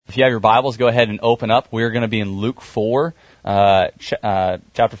If you have your Bibles, go ahead and open up. We're going to be in Luke 4,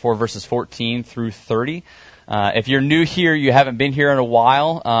 chapter 4, verses 14 through 30. If you're new here, you haven't been here in a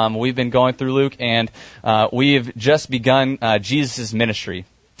while, we've been going through Luke, and we've just begun Jesus' ministry.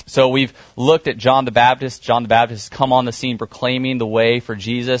 So we've looked at John the Baptist. John the Baptist has come on the scene proclaiming the way for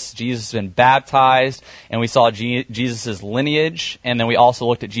Jesus. Jesus has been baptized, and we saw Jesus' lineage, and then we also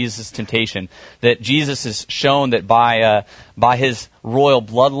looked at Jesus' temptation. That Jesus has shown that by his royal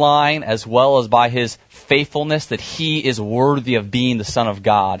bloodline, as well as by his faithfulness, that he is worthy of being the Son of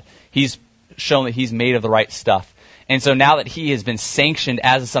God. He's shown that he's made of the right stuff. And so now that he has been sanctioned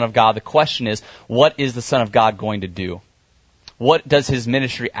as the Son of God, the question is, what is the Son of God going to do? What does his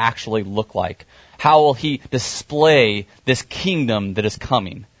ministry actually look like? How will he display this kingdom that is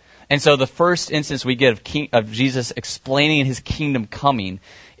coming? And so the first instance we get of Jesus explaining his kingdom coming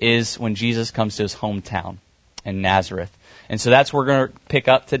is when Jesus comes to his hometown in Nazareth. And so that's where we're going to pick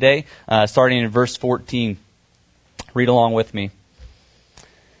up today, starting in verse 14. Read along with me. It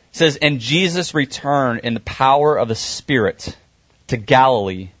says, "And Jesus returned in the power of the Spirit to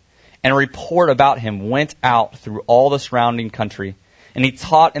Galilee, and a report about him went out through all the surrounding country, and he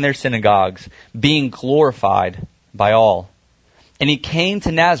taught in their synagogues, being glorified by all. And he came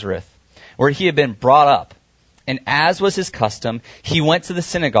to Nazareth, where he had been brought up. And as was his custom, he went to the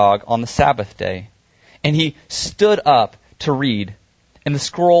synagogue on the Sabbath day. And he stood up to read, and the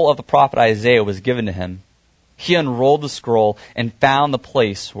scroll of the prophet Isaiah was given to him. He unrolled the scroll and found the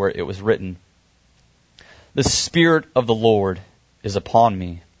place where it was written, 'The Spirit of the Lord is upon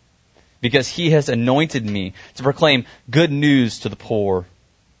me, because he has anointed me to proclaim good news to the poor.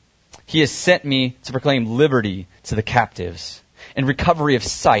 He has sent me to proclaim liberty to the captives, and recovery of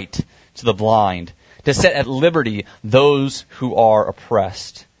sight to the blind, to set at liberty those who are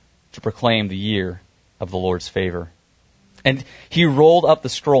oppressed, to proclaim the year of the Lord's favor.' And he rolled up the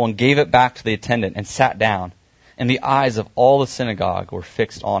scroll and gave it back to the attendant and sat down. And the eyes of all the synagogue were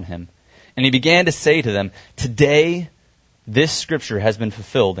fixed on him. And he began to say to them, 'Today this scripture has been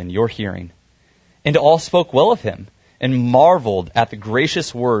fulfilled in your hearing.' And all spoke well of him, and marveled at the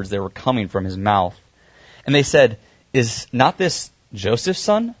gracious words that were coming from his mouth. And they said, 'Is not this Joseph's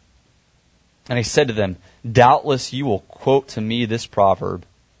son?' And he said to them, 'Doubtless you will quote to me this proverb,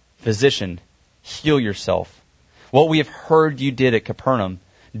 Physician, heal yourself. What we have heard you did at Capernaum,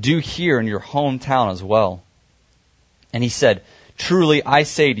 do here in your hometown as well.' And he said, 'Truly I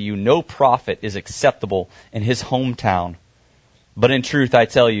say to you, no prophet is acceptable in his hometown. But in truth I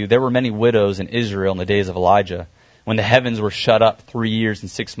tell you, there were many widows in Israel in the days of Elijah, when the heavens were shut up 3 years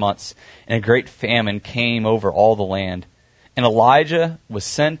and 6 months, and a great famine came over all the land. And Elijah was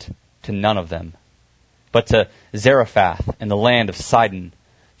sent to none of them, but to Zarephath in the land of Sidon,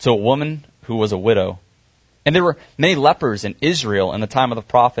 to a woman who was a widow. And there were many lepers in Israel in the time of the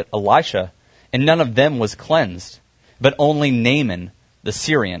prophet Elisha, and none of them was cleansed, but only Naaman the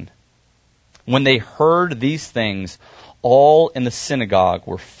Syrian. When they heard these things, all in the synagogue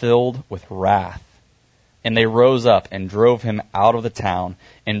were filled with wrath. And they rose up and drove him out of the town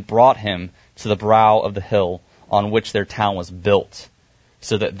and brought him to the brow of the hill on which their town was built,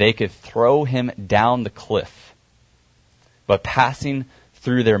 so that they could throw him down the cliff. But passing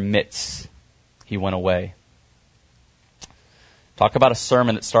through their midst, he went away." Talk about a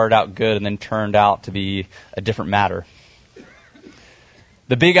sermon that started out good and then turned out to be a different matter.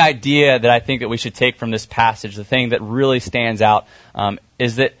 The big idea that I think that we should take from this passage, the thing that really stands out,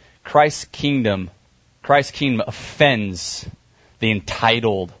 is that Christ's kingdom offends the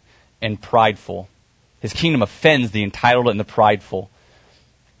entitled and prideful. His kingdom offends the entitled and the prideful.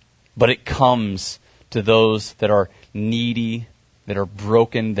 But it comes to those that are needy, that are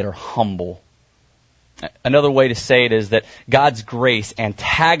broken, that are humble. Another way to say it is that God's grace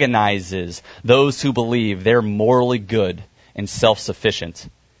antagonizes those who believe they're morally good and self-sufficient.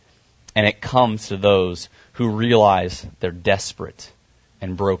 And it comes to those who realize they're desperate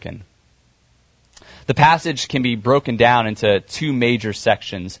and broken. The passage can be broken down into two major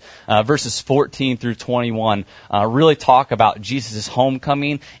sections. Verses 14 through 21 really talk about Jesus'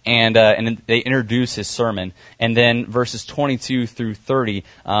 homecoming, and they introduce his sermon. And then verses 22 through 30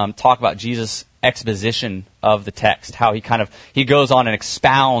 talk about Jesus' exposition of the text, how he goes on and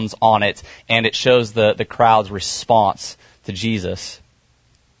expounds on it, and it shows the crowd's response to Jesus.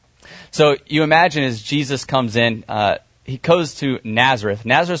 So you imagine as Jesus comes in, he goes to Nazareth.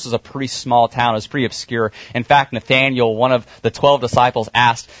 Nazareth was a pretty small town. It was pretty obscure. In fact, Nathanael, one of the 12 disciples,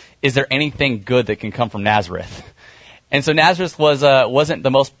 asked, "Is there anything good that can come from Nazareth?" And so Nazareth wasn't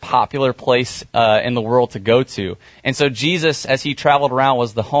the most popular place in the world to go to. And so Jesus, as he traveled around,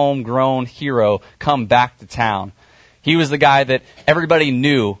 was the homegrown hero come back to town. He was the guy that everybody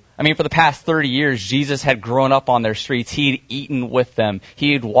knew. I mean, for the past 30 years, Jesus had grown up on their streets. He'd eaten with them.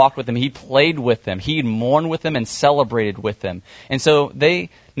 He'd walked with them. He played with them. He'd mourned with them and celebrated with them. And so they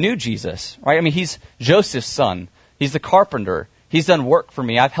knew Jesus, right? I mean, he's Joseph's son. He's the carpenter. He's done work for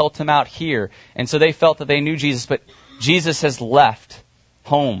me. I've helped him out here. And so they felt that they knew Jesus, but Jesus has left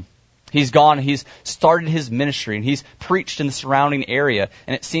home. He's gone. He's started his ministry, and he's preached in the surrounding area,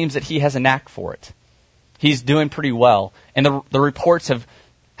 and it seems that he has a knack for it. He's doing pretty well. And the reports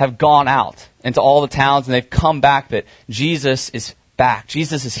have gone out into all the towns, and they've come back that Jesus is back.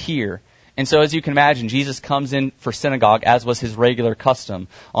 Jesus is here. And so as you can imagine, Jesus comes in for synagogue, as was his regular custom,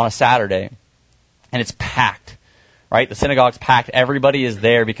 on a Saturday. And it's packed, right? The synagogue's packed. Everybody is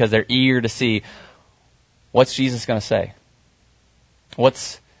there because they're eager to see, what's Jesus going to say?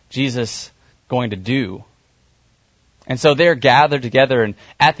 What's Jesus going to do? And so they're gathered together, and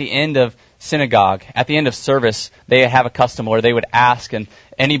at the end of synagogue, at the end of service, they have a custom where they would ask, and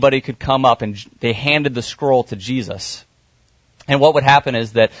anybody could come up, and they handed the scroll to Jesus. And what would happen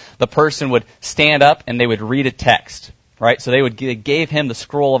is that the person would stand up and they would read a text, right? So they gave him the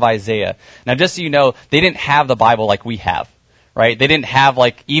scroll of Isaiah. Now, just so you know, they didn't have the Bible like we have, right? They didn't have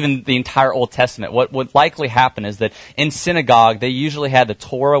like even the entire Old Testament. What would likely happen is that in synagogue, they usually had the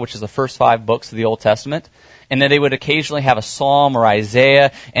Torah, which is the first 5 books of the Old Testament, and then they would occasionally have a Psalm or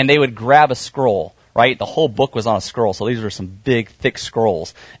Isaiah, and they would grab a scroll, right? The whole book was on a scroll, so these were some big, thick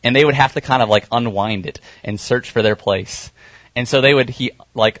scrolls. And they would have to kind of like unwind it and search for their place. And so he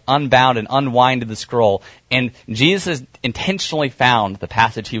unbound and unwinded the scroll, and Jesus intentionally found the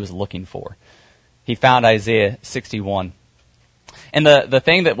passage he was looking for. He found Isaiah 61. And the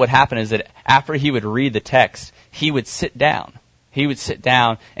thing that would happen is that after he would read the text, he would sit down. He would sit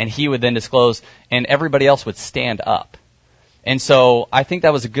down, and he would then disclose, and everybody else would stand up. And so I think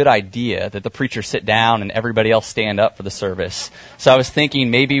that was a good idea, that the preacher sit down and everybody else stand up for the service. So I was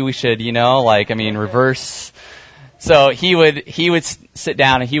thinking maybe we should, reverse. So he would sit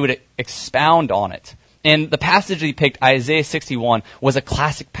down and he would expound on it. And the passage that he picked, Isaiah 61, was a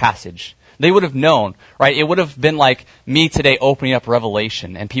classic passage. They would have known, right? It would have been like me today opening up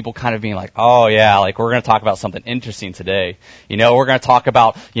Revelation and people kind of being like, oh yeah, like we're going to talk about something interesting today. We're going to talk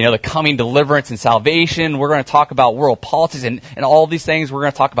about, the coming deliverance and salvation. We're going to talk about world politics and all these things. We're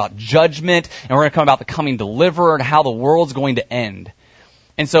going to talk about judgment, and we're going to talk about the coming deliverer and how the world's going to end.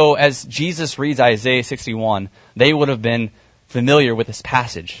 And so as Jesus reads Isaiah 61, they would have been familiar with this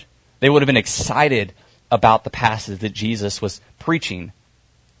passage. They would have been excited about the passage that Jesus was preaching.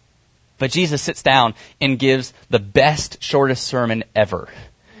 But Jesus sits down and gives the best, shortest sermon ever.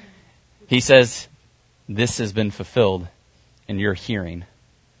 He says, this has been fulfilled in your hearing.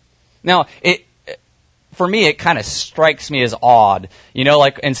 Now, for me, it kind of strikes me as odd.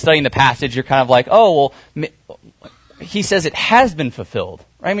 Like in studying the passage, you're kind of like, oh, well, he says it has been fulfilled.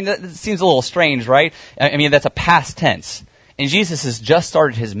 I mean, that seems a little strange, right? I mean, that's a past tense. And Jesus has just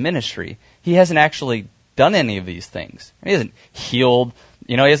started his ministry. He hasn't actually done any of these things. He hasn't healed,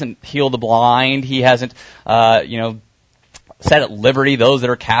 he hasn't healed the blind. He hasn't, set at liberty those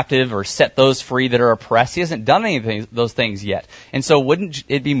that are captive or set those free that are oppressed. He hasn't done any of those things yet. And so wouldn't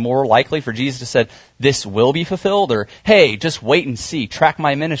it be more likely for Jesus to say, this will be fulfilled? Or, hey, just wait and see, track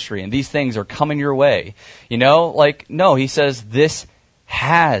my ministry, and these things are coming your way. No, he says, this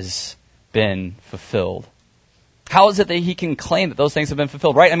has been fulfilled. How is it that he can claim that those things have been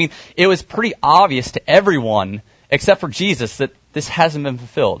fulfilled, right? I mean, it was pretty obvious to everyone except for Jesus that this hasn't been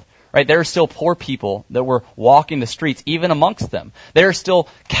fulfilled, right? There are still poor people that were walking the streets, even amongst them. There are still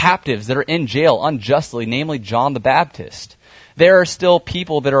captives that are in jail unjustly, namely John the Baptist. There are still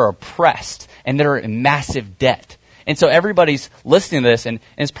people that are oppressed and that are in massive debt. And so everybody's listening to this and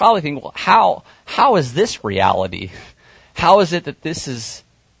is probably thinking, well, how is this reality? How is it that this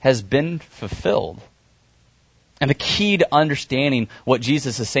has been fulfilled? And the key to understanding what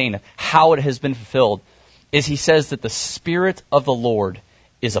Jesus is saying, how it has been fulfilled, is he says that the Spirit of the Lord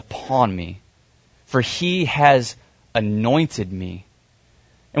is upon me, for he has anointed me.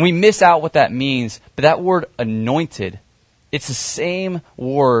 And we miss out what that means, but that word anointed, it's the same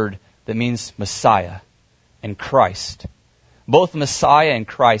word that means Messiah and Christ. Both Messiah and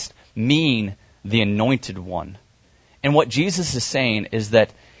Christ mean the anointed one. And what Jesus is saying is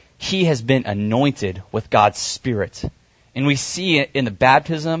that he has been anointed with God's Spirit. And we see it in the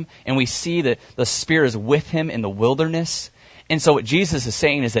baptism, and we see that the Spirit is with him in the wilderness. And so what Jesus is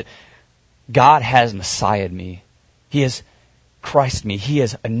saying is that God has Messiahed me. He has Christed me. He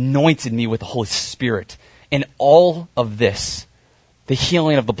has anointed me with the Holy Spirit. And all of this, the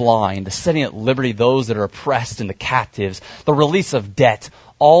healing of the blind, the setting at liberty those that are oppressed and the captives, the release of debt,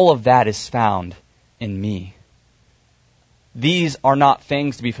 all of that is found in me. these are not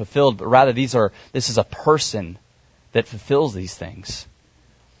things to be fulfilled, but rather this is a person that fulfills these things.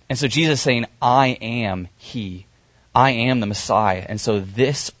 And so Jesus is saying, I am He. I am the Messiah. And so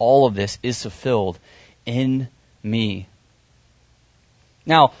all of this is fulfilled in me.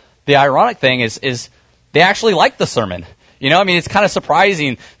 Now, the ironic thing is they actually like the sermon. It's kind of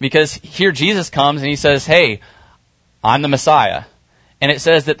surprising because here Jesus comes and He says, hey, I'm the Messiah. And it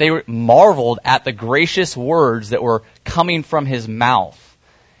says that they marveled at the gracious words that were coming from His mouth.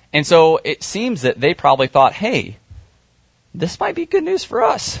 And so it seems that they probably thought, hey, this might be good news for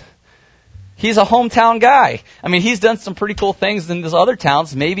us. He's a hometown guy. He's done some pretty cool things in these other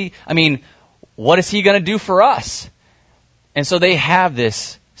towns. What is He going to do for us? And so they have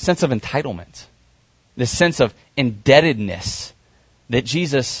this sense of entitlement, this sense of indebtedness that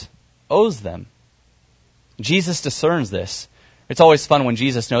Jesus owes them. Jesus discerns this. It's always fun when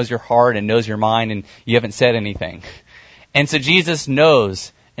Jesus knows your heart and knows your mind and you haven't said anything. And so Jesus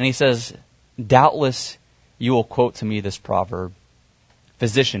knows, and He says, doubtless you will quote to me this proverb,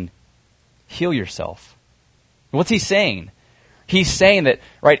 physician, heal yourself. What's He saying? He's saying that,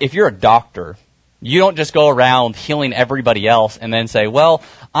 right, if you're a doctor, you don't just go around healing everybody else and then say, well,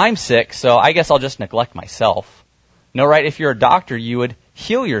 I'm sick, so I guess I'll just neglect myself. No, right, if you're a doctor, you would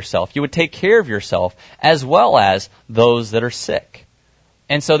heal yourself. You would take care of yourself as well as those that are sick.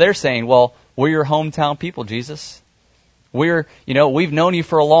 And so they're saying, well, we're your hometown people, Jesus. We've known you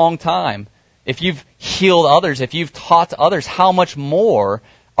for a long time. If you've healed others, if you've taught others, how much more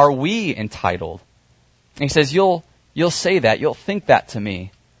are we entitled? And He says, you'll say that, you'll think that to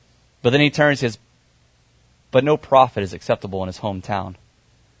me. But then He turns and says, but no prophet is acceptable in his hometown. And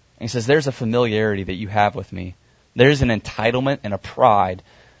He says, there's a familiarity that you have with me. There's an entitlement and a pride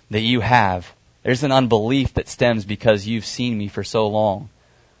that you have. There's an unbelief that stems because you've seen me for so long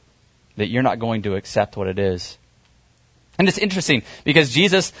that you're not going to accept what it is. And it's interesting because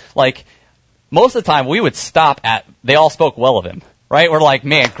Jesus, most of the time we would stop at, they all spoke well of Him, right? We're like,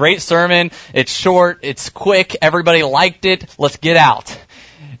 man, great sermon. It's short. It's quick. Everybody liked it. Let's get out.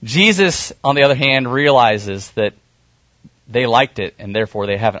 Jesus, on the other hand, realizes that they liked it and therefore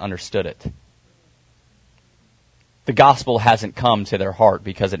they haven't understood it. The gospel hasn't come to their heart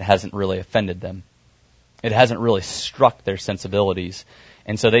because it hasn't really offended them. It hasn't really struck their sensibilities.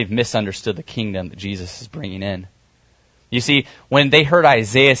 And so they've misunderstood the kingdom that Jesus is bringing in. You see, when they heard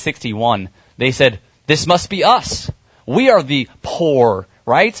Isaiah 61, they said, this must be us. We are the poor,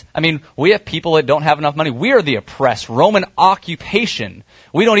 right? We have people that don't have enough money. We are the oppressed. Roman occupation.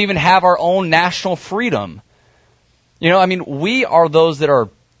 We don't even have our own national freedom. We are those that are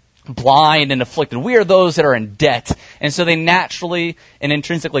blind and afflicted. We are those that are in debt. And so they naturally and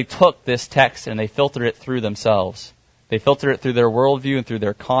intrinsically took this text and they filtered it through themselves. They filtered it through their worldview and through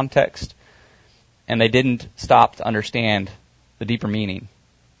their context. And they didn't stop to understand the deeper meaning.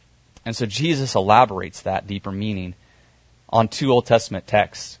 And so Jesus elaborates that deeper meaning on 2 Old Testament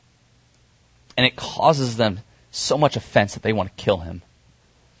texts. And it causes them so much offense that they want to kill Him.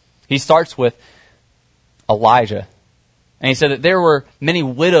 He starts with Elijah. And he said that there were many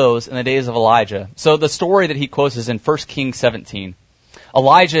widows in the days of Elijah. So the story that he quotes is in 1 Kings 17.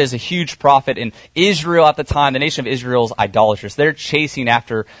 Elijah is a huge prophet in Israel at the time. The nation of Israel is idolatrous. They're chasing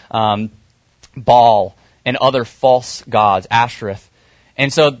after Baal and other false gods, Ashtoreth.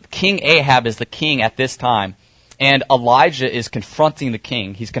 And so King Ahab is the king at this time. And Elijah is confronting the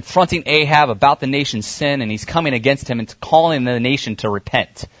king. He's confronting Ahab about the nation's sin, and he's coming against him and calling the nation to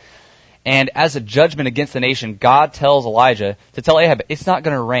repent. And as a judgment against the nation, God tells Elijah to tell Ahab, it's not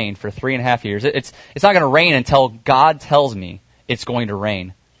going to rain for 3.5 years. It's not going to rain until God tells me it's going to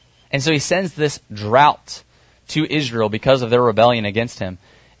rain. And so He sends this drought to Israel because of their rebellion against Him.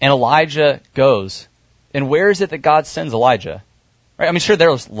 And Elijah goes. And where is it that God sends Elijah? Right? Sure,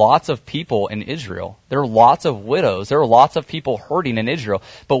 there was lots of people in Israel. There were lots of widows. There were lots of people hurting in Israel.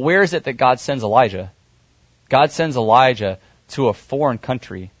 But where is it that God sends Elijah? God sends Elijah to a foreign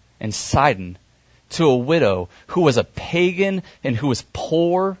country in Sidon, to a widow who was a pagan and who was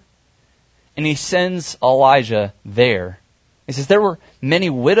poor. And He sends Elijah there. He says there were many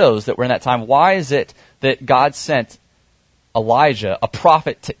widows that were in that time. Why is it that God sent Elijah, a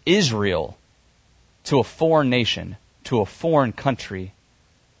prophet, to Israel, to a foreign nation, to a foreign country?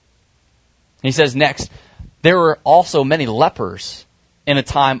 He says next, there were also many lepers in the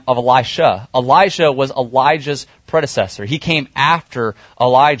time of Elisha. Elisha was Elijah's predecessor. He came after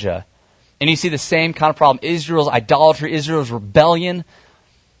Elijah. And you see the same kind of problem. Israel's idolatry, Israel's rebellion.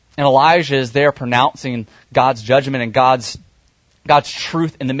 And Elijah is there pronouncing God's judgment and God's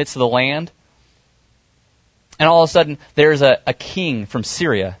truth in the midst of the land. And all of a sudden, there's a king from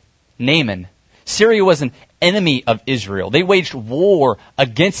Syria, Naaman. Syria was an enemy of Israel. They waged war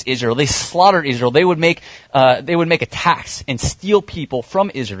against Israel. They slaughtered Israel. They would make attacks and steal people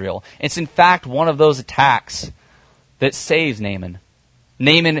from Israel. It's in fact one of those attacks that saves Naaman.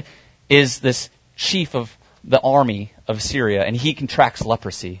 Naaman is this chief of the army of Syria, and he contracts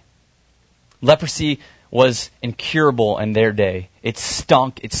leprosy. Leprosy was incurable in their day. It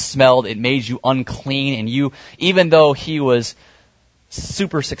stunk, it smelled, it made you unclean, and even though he was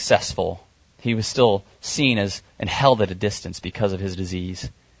super successful, he was still seen as and held at a distance because of his disease,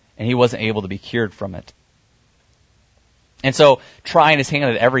 and he wasn't able to be cured from it. And so, trying his hand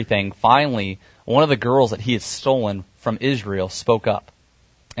at everything, finally, one of the girls that he had stolen from Israel spoke up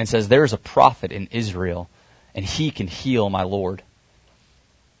and says, "There's a prophet in Israel, and he can heal my Lord."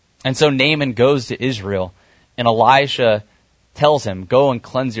 And so Naaman goes to Israel, and Elisha tells him, "Go and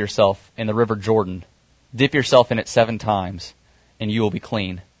cleanse yourself in the river Jordan. Dip yourself in it 7 times, and you will be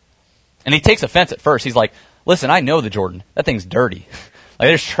clean." And he takes offense at first. He's like, "Listen, I know the Jordan. That thing's dirty. Like,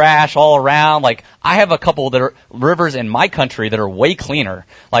 there's trash all around. Like, I have a couple that are rivers in my country that are way cleaner.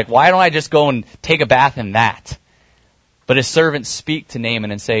 Like, why don't I just go and take a bath in that?" But his servants speak to Naaman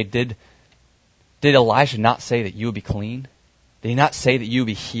and say, Did Elisha not say that you would be clean? Did he not say that you would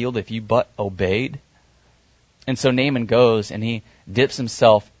be healed if you but obeyed? And so Naaman goes and he dips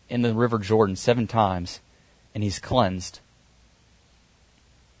himself in the river Jordan 7 times, and he's cleansed.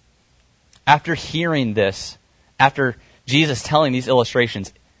 After hearing this, after Jesus telling these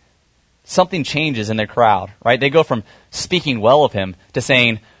illustrations, something changes in their crowd, right? They go from speaking well of him to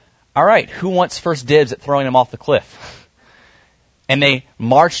saying, "All right, who wants first dibs at throwing him off the cliff?" And they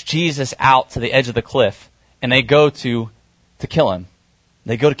march Jesus out to the edge of the cliff, and they go to kill him.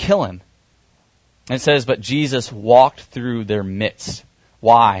 They go to kill him. And it says, but Jesus walked through their midst.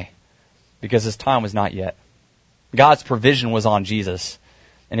 Why? Because his time was not yet. God's provision was on Jesus,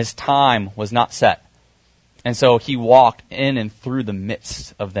 and his time was not set. And so he walked in and through the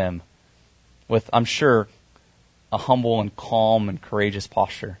midst of them with, I'm sure, a humble and calm and courageous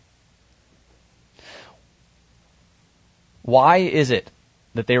posture. Why is it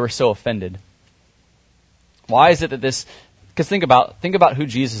that they were so offended? Why is it that this... Because think about who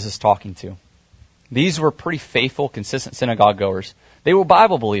Jesus is talking to. These were pretty faithful, consistent synagogue goers. They were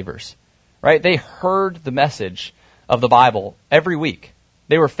Bible believers, right? They heard the message of the Bible every week.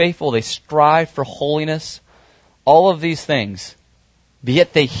 They were faithful. They strived for holiness. All of these things. But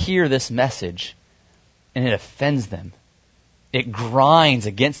yet they hear this message, and it offends them. It grinds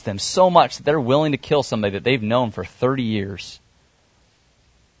against them so much that they're willing to kill somebody that they've known for 30 years.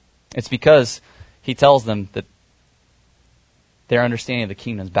 It's because he tells them that their understanding of the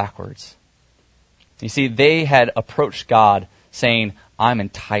kingdom is backwards. You see, they had approached God saying, I'm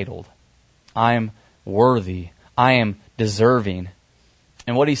entitled. I'm worthy. I am deserving.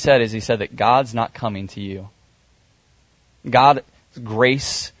 And what he said is, he said that God's not coming to you. God's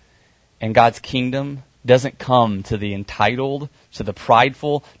grace and God's kingdom doesn't come to the entitled, to the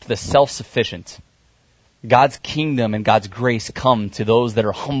prideful, to the self-sufficient. God's kingdom and God's grace come to those that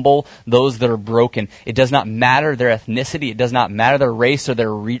are humble, those that are broken. It does not matter their ethnicity. It does not matter their race or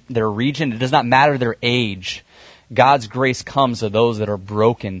their region. It does not matter their age. God's grace comes to those that are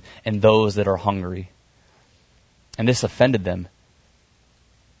broken and those that are hungry. And this offended them.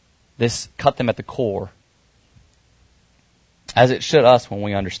 This cut them at the core, as it should us when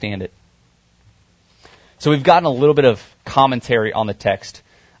we understand it. So we've gotten a little bit of commentary on the text.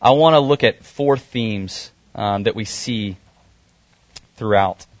 I want to look at 4 themes that we see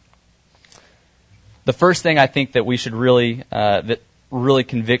throughout. The first thing I think that we should that really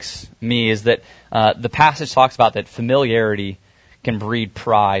convicts me is that the passage talks about that familiarity can breed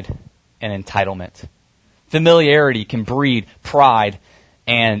pride and entitlement. Familiarity can breed pride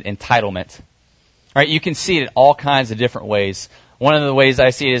and entitlement. Right? You can see it in all kinds of different ways. One of the ways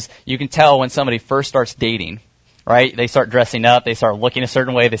I see it is you can tell when somebody first starts dating. Right? They start dressing up, they start looking a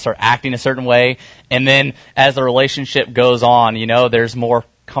certain way, they start acting a certain way, and then as the relationship goes on, there's more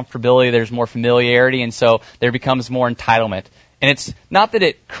comfortability, there's more familiarity, and so there becomes more entitlement. And it's not that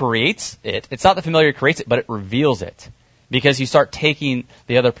it creates it, it's not that familiarity creates it, but it reveals it. Because you start taking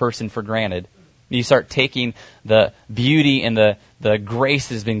the other person for granted. You start taking the beauty and the grace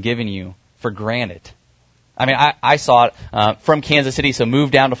that has been given you for granted. I mean, I saw it from Kansas City, so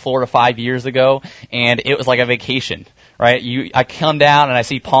moved down to Florida 5 years ago, and it was like a vacation, right? I come down and I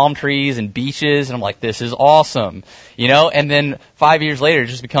see palm trees and beaches, and I'm like, this is awesome, And then 5 years later, it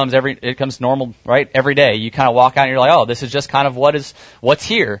just becomes it becomes normal, right? Every day, you kind of walk out and you're like, oh, this is just kind of what's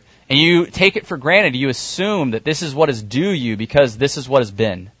here, and you take it for granted. You assume that this is what is due you because this is what has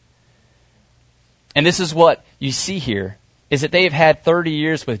been, and this is what you see here is that they have had 30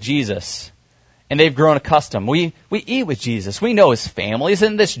 years with Jesus. And they've grown accustomed. We eat with Jesus. We know his family.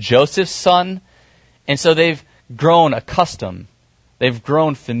 Isn't this Joseph's son? And so they've grown accustomed. They've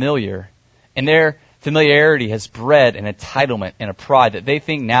grown familiar. And their familiarity has bred an entitlement and a pride that they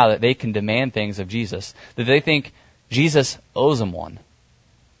think now that they can demand things of Jesus, that they think Jesus owes them one.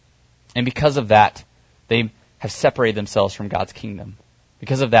 And because of that, they have separated themselves from God's kingdom.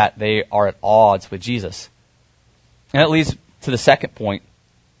 Because of that, they are at odds with Jesus. And that leads to the second point,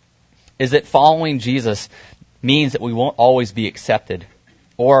 is that following Jesus means that we won't always be accepted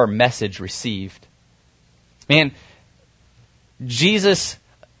or our message received. Man, Jesus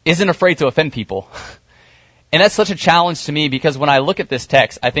isn't afraid to offend people. And that's such a challenge to me because when I look at this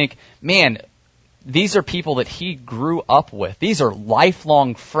text, I think, man, these are people that he grew up with. These are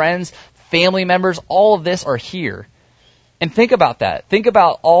lifelong friends, family members. All of this are here. And think about that. Think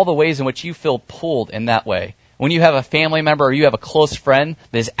about all the ways in which you feel pulled in that way. When you have a family member or you have a close friend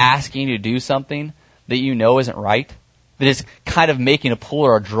that is asking you to do something that you know isn't right, that is kind of making a pull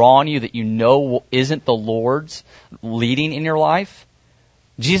or a draw on you that you know isn't the Lord's leading in your life.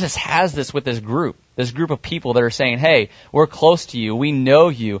 Jesus has this with this group of people that are saying, hey, we're close to you, we know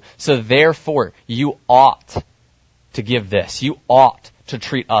you, so therefore you ought to give this. You ought to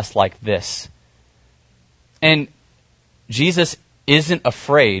treat us like this. And Jesus isn't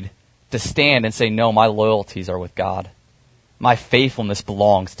afraid to stand and say, no, my loyalties are with God. My faithfulness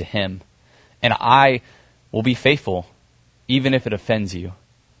belongs to him. And I will be faithful even if it offends you,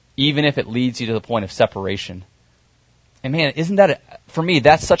 even if it leads you to the point of separation. And man, isn't that, for me,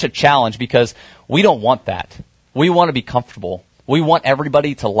 that's such a challenge because we don't want that. We want to be comfortable. We want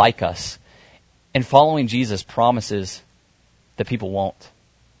everybody to like us. And following Jesus promises that people won't.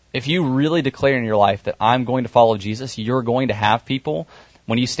 If you really declare in your life that I'm going to follow Jesus, you're going to have people,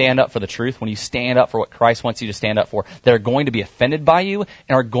 when you stand up for the truth, when you stand up for what Christ wants you to stand up for, that are going to be offended by you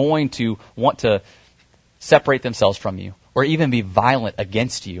and are going to want to separate themselves from you or even be violent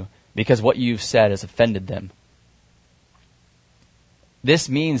against you because what you've said has offended them. This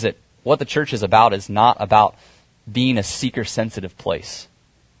means that what the church is about is not about being a seeker-sensitive place.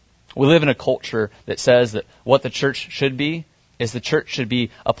 We live in a culture that says that what the church should be is the church should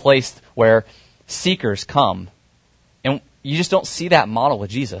be a place where seekers come. And you just don't see that model with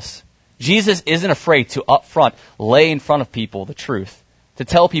Jesus. Jesus isn't afraid to up front lay in front of people the truth, to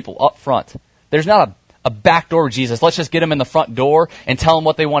tell people up front. There's not a back door with Jesus. Let's just get them in the front door and tell them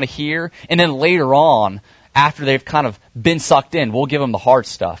what they want to hear. And then later on, after they've kind of been sucked in, we'll give them the hard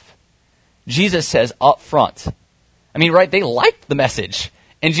stuff. Jesus says up front. I mean, right, they liked the message.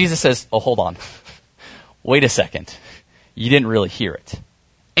 And Jesus says, oh, hold on. Wait a second. You didn't really hear it.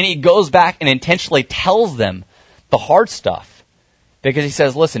 And he goes back and intentionally tells them the hard stuff. Because he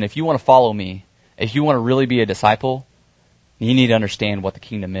says, listen, if you want to follow me, if you want to really be a disciple, you need to understand what the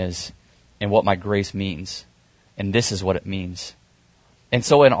kingdom is and what my grace means. And this is what it means. And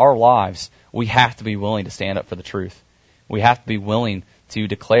so in our lives, we have to be willing to stand up for the truth. We have to be willing to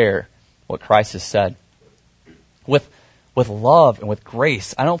declare what Christ has said. With love and with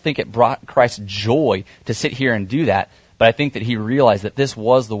grace. I don't think it brought Christ joy to sit here and do that, but I think that he realized that this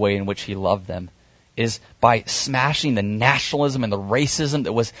was the way in which he loved them, is by smashing the nationalism and the racism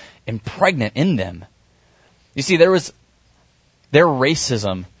that was impregnant in them. You see, their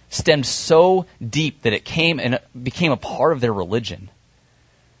racism stemmed so deep that it came and became a part of their religion.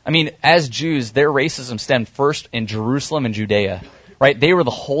 I mean, as Jews, their racism stemmed first in Jerusalem and Judea, right? They were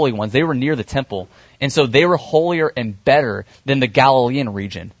the holy ones. They were near the temple. And so they were holier and better than the Galilean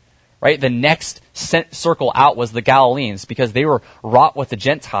region, right? The next circle out was the Galileans because they were wrought with the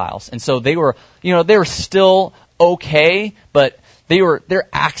Gentiles. And so they were still okay, but their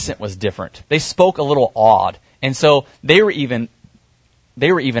accent was different. They spoke a little odd. And so they were even a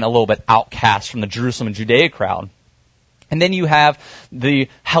little bit outcast from the Jerusalem and Judea crowd. And then you have the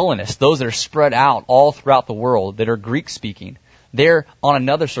Hellenists, those that are spread out all throughout the world that are Greek-speaking. They're on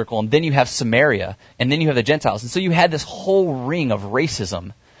another circle. And then you have Samaria. And then you have the Gentiles. And so you had this whole ring of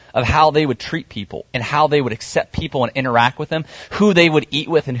racism of how they would treat people and how they would accept people and interact with them, who they would eat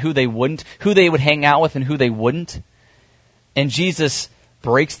with and who they wouldn't, who they would hang out with and who they wouldn't. And Jesus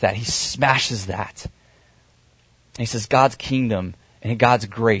breaks that. He smashes that. And he says God's kingdom and God's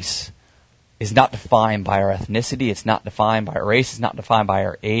grace is not defined by our ethnicity. It's not defined by our race. It's not defined by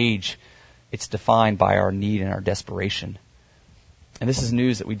our age. It's defined by our need and our desperation. And this is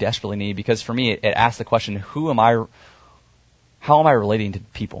news that we desperately need because for me, it asks the question, how am I relating to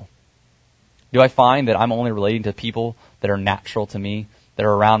people? Do I find that I'm only relating to people that are natural to me, that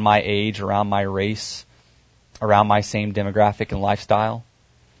are around my age, around my race, around my same demographic and lifestyle?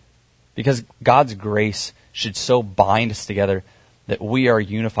 Because God's grace should so bind us together that we are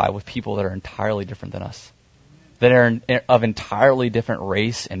unified with people that are entirely different than us, that are of entirely different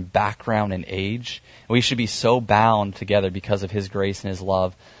race and background and age. We should be so bound together because of his grace and his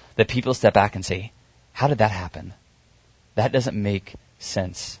love that people step back and say, how did that happen? That doesn't make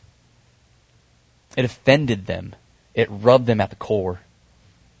sense. It offended them. It rubbed them at the core.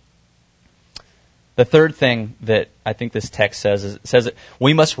 The third thing that I think this text says is, it says that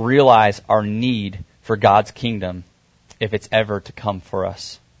we must realize our need for God's kingdom if it's ever to come for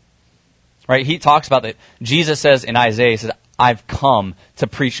us. Right? He talks about that. Jesus says in Isaiah, he says, I've come to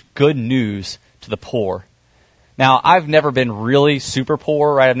preach good news to the poor. Now, I've never been really super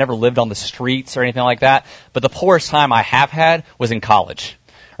poor, right? I've never lived on the streets or anything like that. But the poorest time I have had was in college.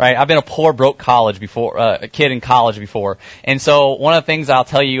 Right? I've been a poor, broke a kid in college before. And so one of the things I'll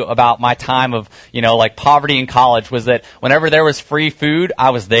tell you about my time of, like poverty in college was that whenever there was free food, I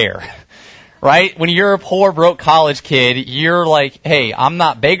was there. Right? When you're a poor, broke college kid, you're like, hey,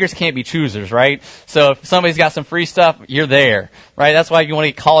 beggars can't be choosers, right? So if somebody's got some free stuff, you're there. Right? That's why you want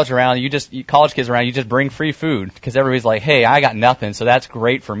to get college kids around, you just bring free food. Because everybody's like, hey, I got nothing, so that's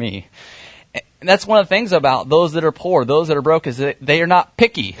great for me. And that's one of the things about those that are poor, those that are broke, is that they are not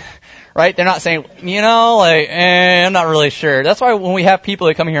picky, right? They're not saying, I'm not really sure. That's why when we have people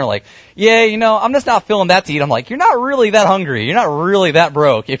that come here like, I'm just not feeling that to eat. I'm like, you're not really that hungry. You're not really that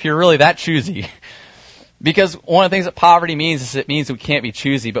broke if you're really that choosy. Because one of the things that poverty means is it means we can't be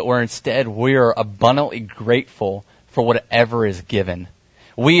choosy, but we're abundantly grateful for whatever is given.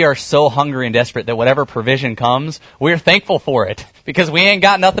 We are so hungry and desperate that whatever provision comes, we're thankful for it because we ain't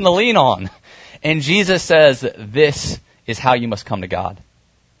got nothing to lean on. And Jesus says that this is how you must come to God.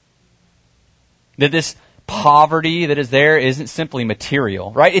 That this poverty that is there isn't simply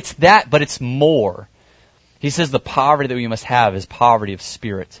material, right? It's that, but it's more. He says the poverty that we must have is poverty of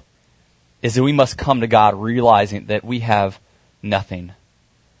spirit. Is that we must come to God realizing that we have nothing.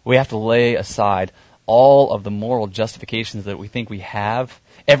 We have to lay aside all of the moral justifications that we think we have,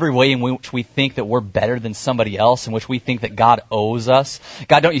 every way in which we think that we're better than somebody else, in which we think that God owes us.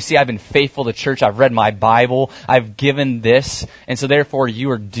 God, don't you see I've been faithful to church, I've read my Bible, I've given this, and so therefore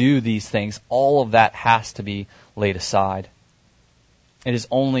you are due these things. All of that has to be laid aside. It is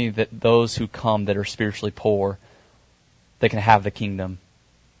only that those who come that are spiritually poor, they can have the kingdom.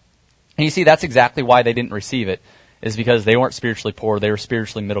 And you see, that's exactly why they didn't receive it, is because they weren't spiritually poor, they were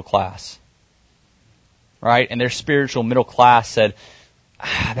spiritually middle class. Right? And their spiritual middle class said,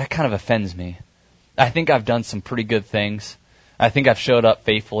 that kind of offends me. I think I've done some pretty good things. I think I've showed up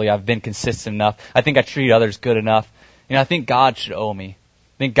faithfully. I've been consistent enough. I think I treat others good enough. I think God should owe me.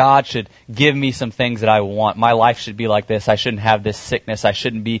 I think God should give me some things that I want. My life should be like this. I shouldn't have this sickness. I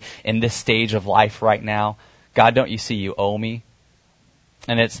shouldn't be in this stage of life right now. God, don't you see you owe me?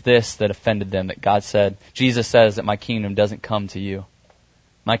 And it's this that offended them, that God said, Jesus says that my kingdom doesn't come to you.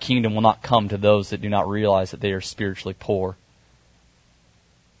 My kingdom will not come to those that do not realize that they are spiritually poor.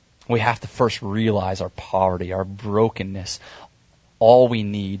 We have to first realize our poverty, our brokenness. All we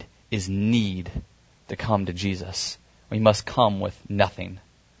need is need to come to Jesus. We must come with nothing.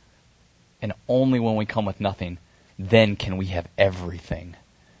 And only when we come with nothing, then can we have everything.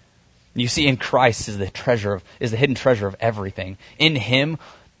 You see, in Christ is the hidden treasure of everything. In Him,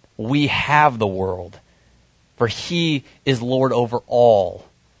 we have the world. For He is Lord over all.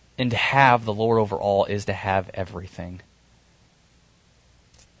 And to have the Lord over all is to have everything.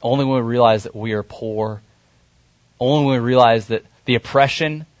 Only when we realize that we are poor, only when we realize that the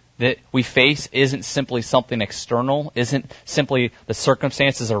oppression that we face isn't simply something external, isn't simply the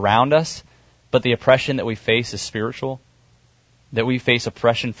circumstances around us, but the oppression that we face is spiritual, that we face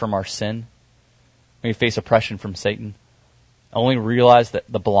oppression from our sin, we face oppression from Satan. Only realize that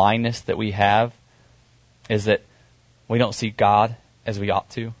the blindness that we have is that we don't see God as we ought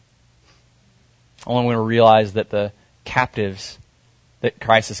to. Only when we realize that the captives that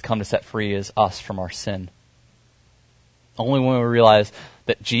Christ has come to set free is us from our sin. Only when we realize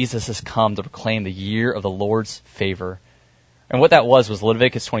that Jesus has come to proclaim the year of the Lord's favor. And what that was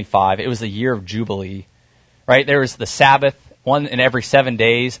Leviticus 25. It was the year of Jubilee. Right? There was the Sabbath. One in every 7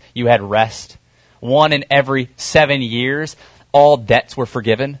 days you had rest. One in every 7 years all debts were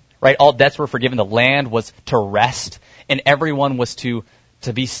forgiven. Right? All debts were forgiven. The land was to rest. And everyone was to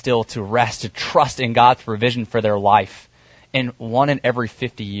be still, to rest, to trust in God's provision for their life. And one in every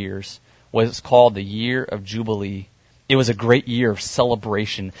 50 years was called the year of Jubilee. It was a great year of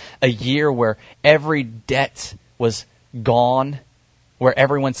celebration, a year where every debt was gone, where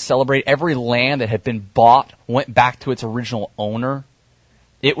everyone celebrated, every land that had been bought went back to its original owner.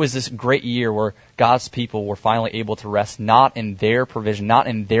 It was this great year where God's people were finally able to rest not in their provision, not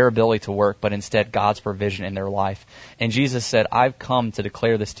in their ability to work, but instead God's provision in their life. And Jesus said, I've come to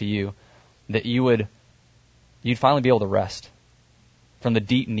declare this to you, that you'd finally be able to rest from the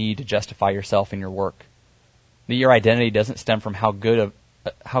deep need to justify yourself in your work. That your identity doesn't stem from how good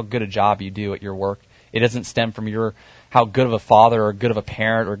a job you do at your work. It doesn't stem from how good of a father or good of a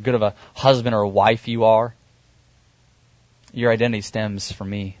parent or good of a husband or a wife you are. Your identity stems from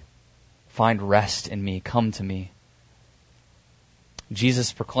me. Find rest in me. Come to me.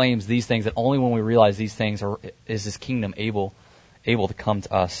 Jesus proclaims these things, that only when we realize these things is His kingdom able to come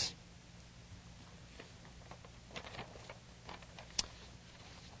to us.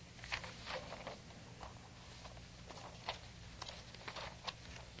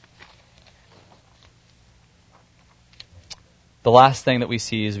 The last thing that we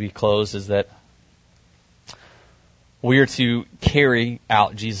see as we close is that we are to carry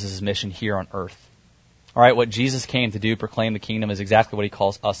out Jesus' mission here on earth. All right, what Jesus came to do, proclaim the kingdom, is exactly what He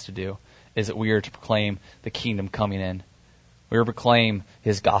calls us to do, is that we are to proclaim the kingdom coming in. We are to proclaim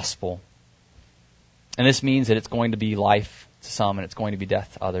His gospel. And this means that it's going to be life to some and it's going to be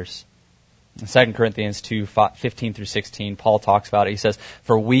death to others. In 2 Corinthians 2:15 through 16, Paul talks about it. He says,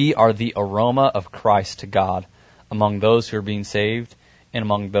 "For we are the aroma of Christ to God among those who are being saved and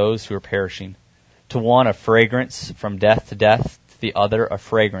among those who are perishing. To one a fragrance from death to death, to the other a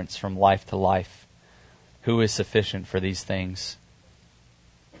fragrance from life to life. Who is sufficient for these things?"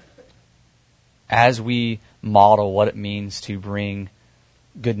 As we model what it means to bring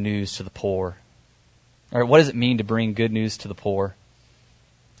good news to the poor, or what does it mean to bring good news to the poor?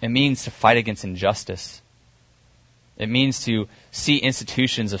 It means to fight against injustice. It means to see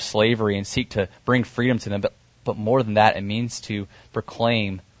institutions of slavery and seek to bring freedom to them. But more than that, it means to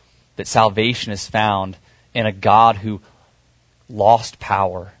proclaim that salvation is found in a God who lost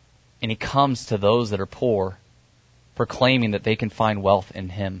power, and He comes to those that are poor, proclaiming that they can find wealth in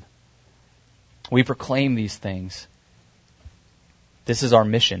Him. We proclaim these things. This is our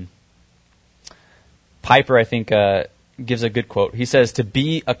mission. Piper, I think, gives a good quote. He says, "To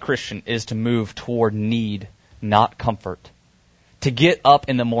be a Christian is to move toward need, not comfort. To get up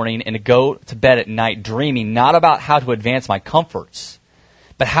in the morning and to go to bed at night dreaming not about how to advance my comforts,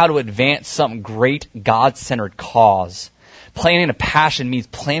 but how to advance some great God-centered cause. Planning a passion means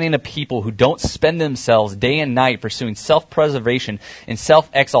planning a people who don't spend themselves day and night pursuing self-preservation and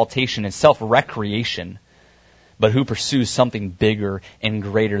self-exaltation and self-recreation, but who pursue something bigger and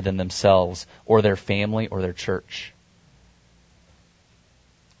greater than themselves or their family or their church."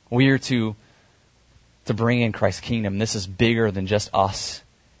 We are to bring in Christ's kingdom. This is bigger than just us.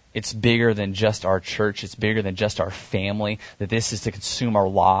 It's bigger than just our church. It's bigger than just our family. That this is to consume our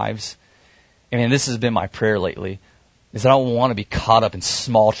lives. I mean, this has been my prayer lately, is that I don't want to be caught up in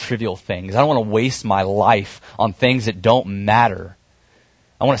small, trivial things. I don't want to waste my life on things that don't matter.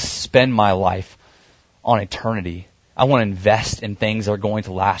 I want to spend my life on eternity. I want to invest in things that are going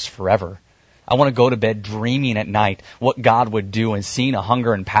to last forever. I want to go to bed dreaming at night what God would do and seeing a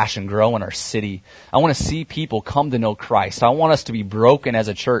hunger and passion grow in our city. I want to see people come to know Christ. I want us to be broken as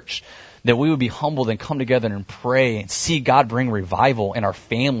a church, that we would be humbled and come together and pray and see God bring revival in our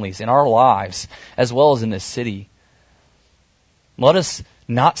families, in our lives, as well as in this city. Let us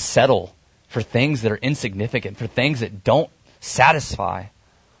not settle for things that are insignificant, for things that don't satisfy.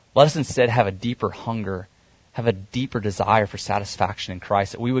 Let us instead have a deeper hunger, have a deeper desire for satisfaction in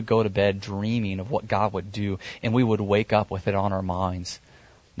Christ, that we would go to bed dreaming of what God would do, and we would wake up with it on our minds,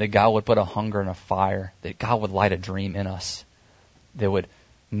 that God would put a hunger and a fire, that God would light a dream in us, that would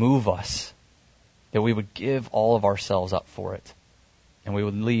move us, that we would give all of ourselves up for it, and we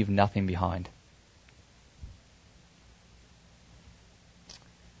would leave nothing behind.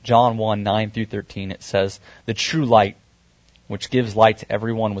 John 1:9 through 13, it says, "The true light, which gives light to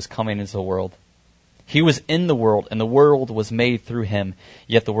everyone, was coming into the world. He was in the world, and the world was made through Him,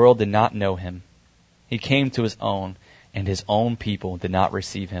 yet the world did not know Him. He came to His own, and His own people did not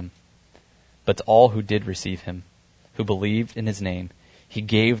receive Him. But to all who did receive Him, who believed in His name, He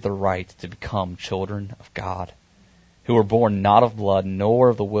gave the right to become children of God, who were born not of blood, nor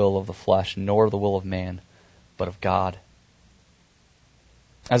of the will of the flesh, nor of the will of man, but of God."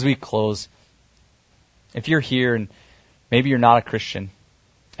 As we close, if you're here and maybe you're not a Christian,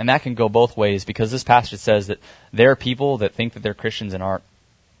 and that can go both ways, because this passage says that there are people that think that they're Christians and aren't.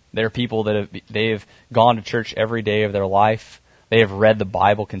 There are people that they've gone to church every day of their life. They have read the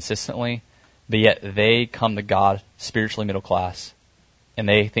Bible consistently, but yet they come to God spiritually middle class, and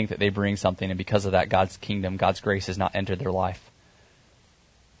they think that they bring something, and because of that, God's kingdom, God's grace has not entered their life.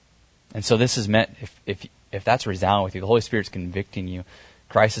 And so this is meant, if that's resounding with you, the Holy Spirit's convicting you,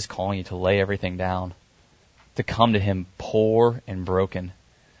 Christ is calling you to lay everything down, to come to Him poor and broken.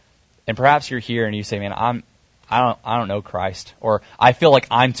 And perhaps you're here and you say, man, I don't know Christ, or I feel like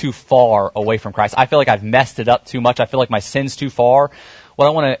I'm too far away from Christ. I feel like I've messed it up too much. I feel like my sin's too far. What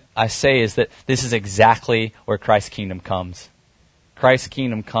I want to say is that this is exactly where Christ's kingdom comes. Christ's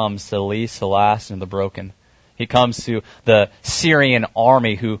kingdom comes to the least, the last, and the broken. He comes to the Syrian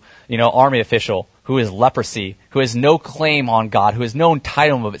army army official who is leprosy, who has no claim on God, who has no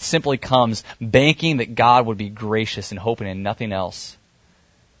entitlement, but simply comes banking that God would be gracious and hoping in nothing else.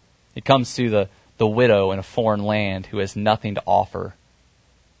 He comes to the widow in a foreign land who has nothing to offer.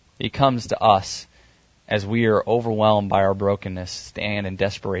 He comes to us as we are overwhelmed by our brokenness, stand in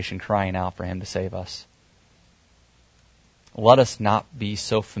desperation crying out for Him to save us. Let us not be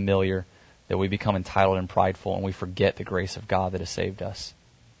so familiar that we become entitled and prideful and we forget the grace of God that has saved us.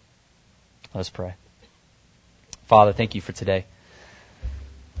 Let us pray. Father, thank You for today.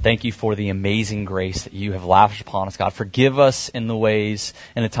 Thank You for the amazing grace that You have lavished upon us, God. Forgive us in the ways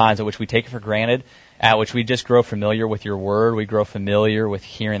and the times at which we take it for granted, at which we just grow familiar with Your word, we grow familiar with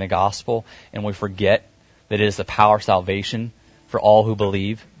hearing the gospel, and we forget that it is the power of salvation for all who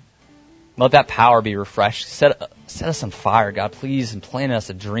believe. Let that power be refreshed. Set us on fire, God, please, and plant us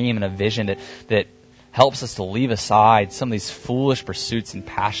a dream and a vision that helps us to leave aside some of these foolish pursuits and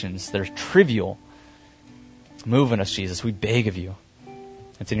passions that are trivial. Move in us, Jesus. We beg of You.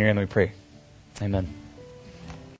 It's in Your name we pray. Amen.